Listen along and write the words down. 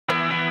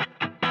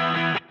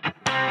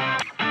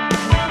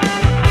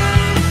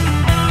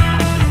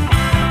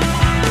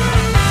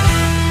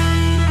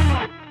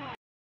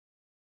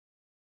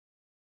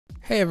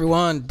Hey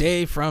everyone,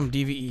 Dave from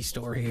DVE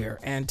Store here,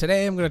 and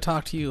today I'm going to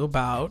talk to you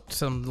about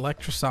some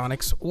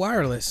Lectrosonics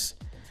wireless,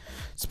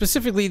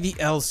 specifically the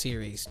L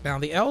series. Now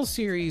the L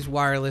series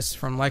wireless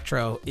from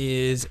Lectro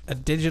is a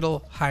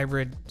digital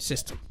hybrid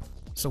system.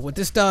 So what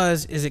this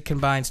does is it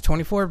combines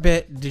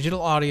 24-bit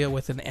digital audio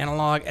with an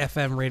analog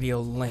FM radio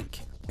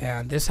link,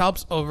 and this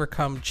helps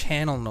overcome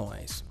channel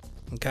noise.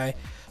 Okay,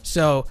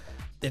 so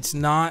it's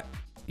not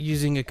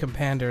using a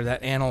compander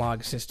that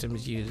analog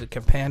systems use. A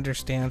compander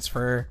stands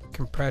for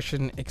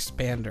compression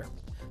expander.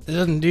 It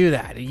doesn't do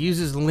that. It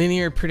uses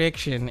linear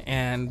prediction,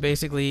 and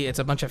basically it's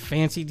a bunch of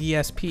fancy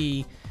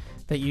DSP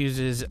that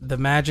uses the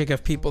magic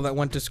of people that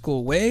went to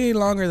school way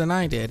longer than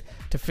I did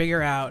to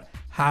figure out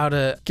how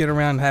to get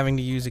around having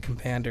to use a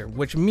compander,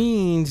 which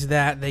means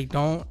that they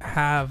don't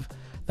have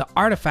the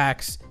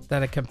artifacts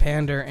that a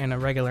compander in a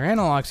regular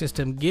analog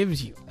system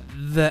gives you.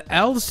 The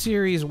L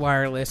series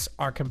wireless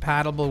are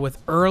compatible with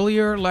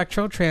earlier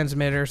Lectro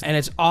transmitters, and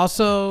it's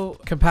also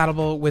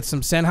compatible with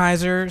some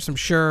Sennheiser, some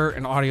Shure,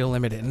 and Audio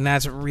Limited, and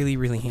that's really,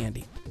 really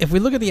handy. If we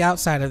look at the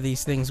outside of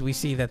these things, we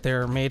see that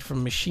they're made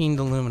from machined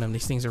aluminum.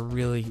 These things are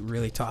really,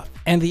 really tough.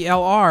 And the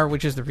LR,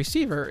 which is the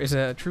receiver, is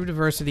a true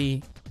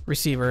diversity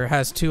receiver. It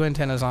has two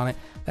antennas on it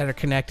that are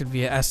connected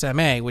via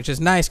SMA, which is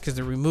nice because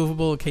they're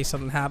removable in case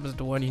something happens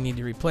to one, you need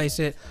to replace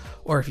it.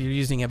 Or if you're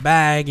using a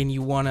bag and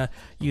you want to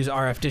use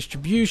RF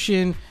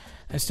distribution,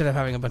 instead of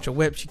having a bunch of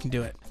whips, you can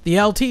do it.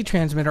 The LT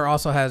transmitter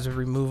also has a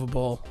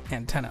removable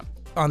antenna.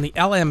 On the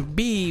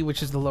LMB,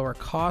 which is the lower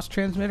cost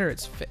transmitter,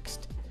 it's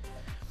fixed.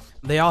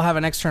 They all have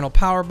an external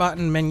power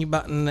button, menu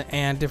button,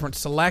 and different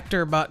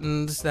selector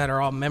buttons that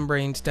are all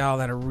membrane style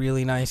that are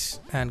really nice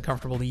and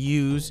comfortable to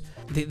use.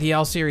 The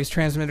L series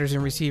transmitters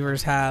and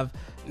receivers have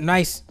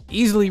nice,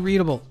 easily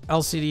readable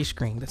LCD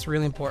screen. That's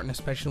really important,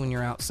 especially when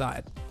you're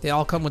outside. They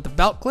all come with the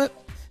belt clip.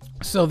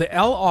 So the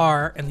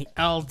LR and the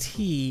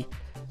LT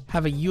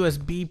have a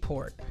USB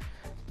port.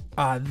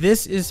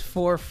 This is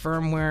for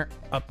firmware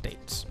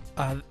updates.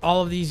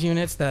 All of these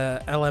units,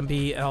 the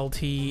LMB,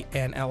 LT,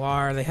 and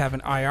LR, they have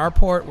an IR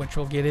port, which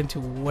we'll get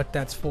into what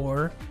that's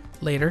for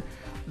later.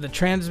 The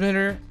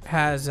transmitter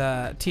has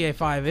a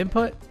TA5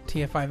 input,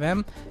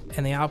 TA5M,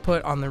 and the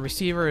output on the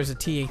receiver is a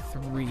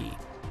TA3,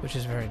 which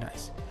is very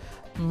nice.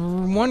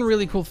 One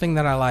really cool thing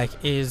that I like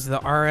is the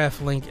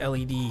RF link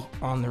LED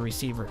on the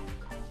receiver,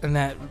 and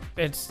that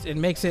it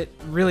makes it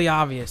really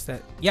obvious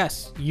that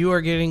yes, you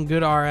are getting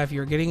good RF,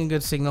 you're getting a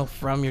good signal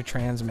from your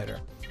transmitter.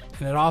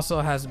 And it also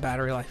has a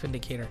battery life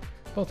indicator,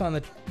 both on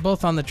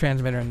the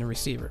transmitter and the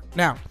receiver.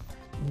 Now,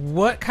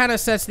 what kind of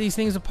sets these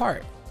things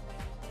apart?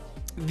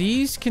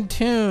 These can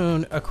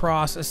tune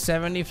across a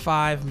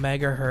 75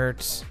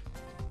 megahertz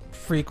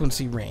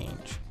frequency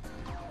range.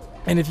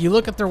 And if you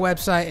look at their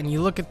website and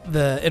you look at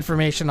the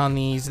information on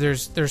these,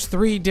 there's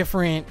three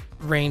different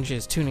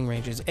ranges, tuning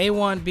ranges: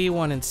 A1,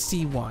 B1, and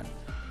C1.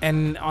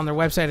 And on their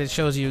website, it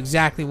shows you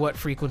exactly what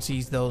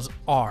frequencies those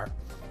are,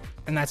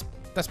 and that's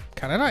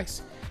kind of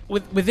nice.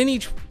 Within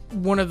each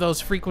one of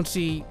those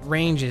frequency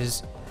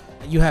ranges,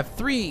 you have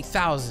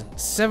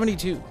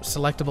 3,072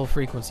 selectable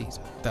frequencies.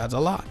 That's a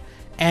lot.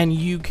 And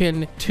you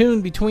can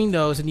tune between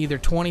those in either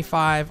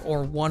 25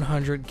 or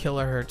 100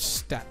 kilohertz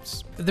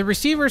steps. The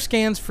receiver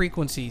scans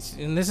frequencies,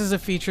 and this is a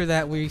feature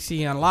that we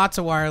see on lots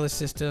of wireless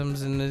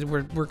systems, and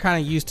we're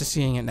kind of used to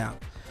seeing it now.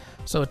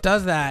 So it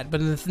does that, but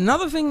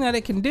another thing that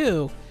it can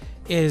do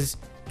is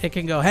it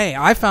can go, hey,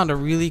 I found a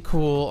really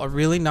cool, a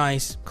really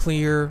nice,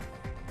 clear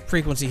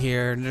frequency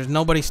here, and there's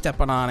nobody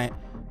stepping on it.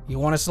 You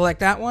want to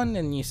select that one?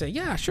 And you say,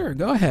 yeah, sure,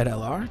 go ahead,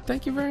 LR.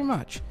 Thank you very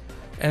much.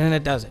 And then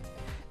it does it.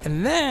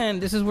 And then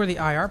this is where the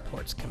IR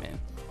ports come in.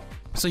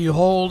 So you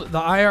hold the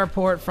IR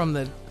port from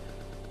the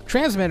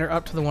transmitter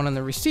up to the one on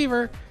the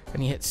receiver,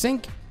 and you hit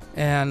sync,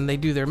 and they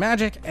do their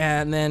magic,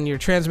 and then your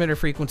transmitter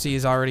frequency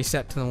is already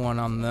set to the one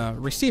on the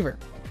receiver.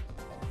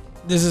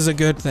 This is a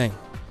good thing.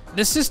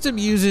 This system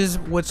uses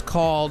what's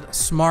called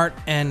Smart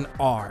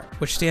NR,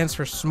 which stands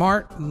for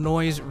Smart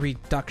Noise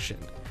Reduction.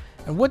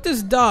 And what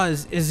this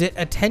does is it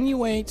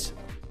attenuates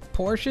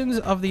portions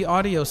of the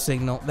audio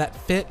signal that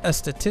fit a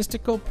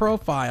statistical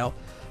profile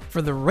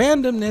for the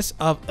randomness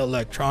of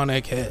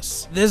electronic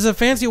hiss. This is a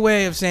fancy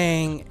way of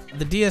saying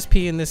the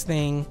DSP in this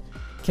thing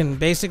can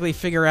basically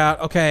figure out,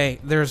 okay,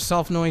 there's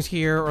self noise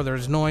here, or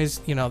there's noise,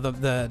 you know,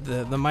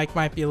 the mic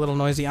might be a little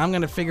noisy. I'm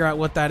going to figure out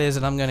what that is,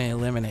 and I'm going to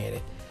eliminate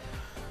it.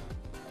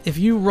 If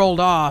you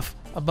rolled off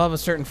above a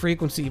certain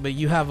frequency, but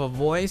you have a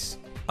voice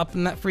up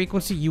in that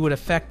frequency, you would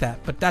affect that.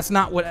 But that's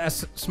not what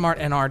Smart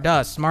NR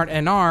does. Smart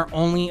NR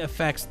only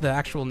affects the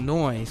actual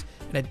noise,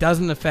 and it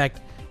doesn't affect,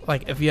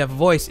 like, if you have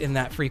voice in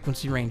that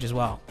frequency range as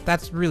well.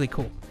 That's really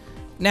cool.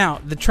 Now,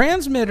 the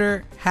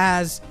transmitter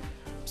has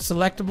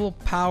selectable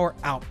power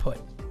output.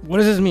 What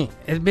does this mean?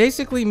 It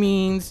basically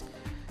means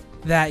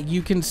that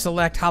you can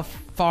select how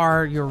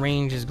far your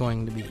range is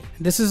going to be.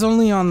 This is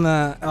only on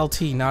the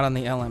LT, not on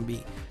the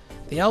LMB.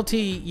 The LT,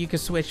 you can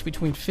switch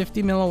between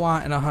 50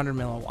 milliwatt and 100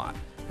 milliwatt.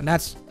 And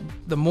that's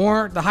the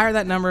higher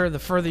that number, the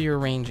further your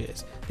range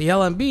is. The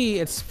LMB,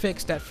 it's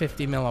fixed at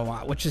 50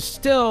 milliwatt, which is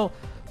still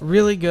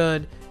really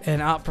good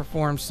and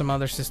outperforms some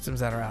other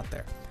systems that are out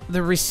there.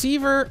 The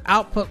receiver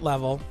output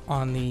level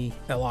on the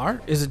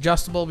LR is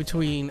adjustable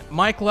between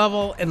mic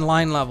level and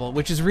line level,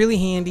 which is really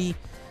handy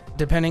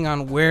depending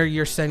on where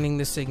you're sending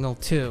the signal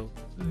to.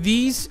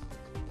 These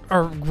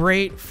are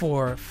great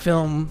for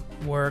film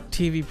work,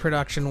 TV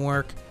production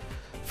work,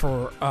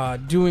 for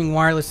doing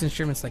wireless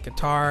instruments like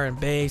guitar and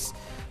bass.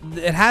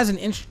 It has an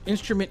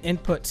instrument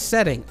input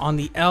setting on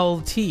the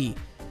LT,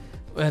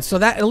 so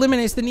that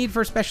eliminates the need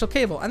for a special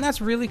cable, and that's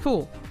really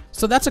cool.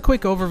 So that's a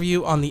quick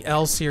overview on the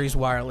L series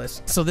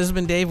wireless. So this has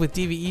been Dave with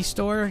DVE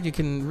Store. You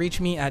can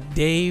reach me at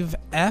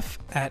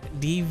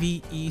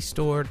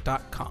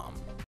davef@dvestore.com.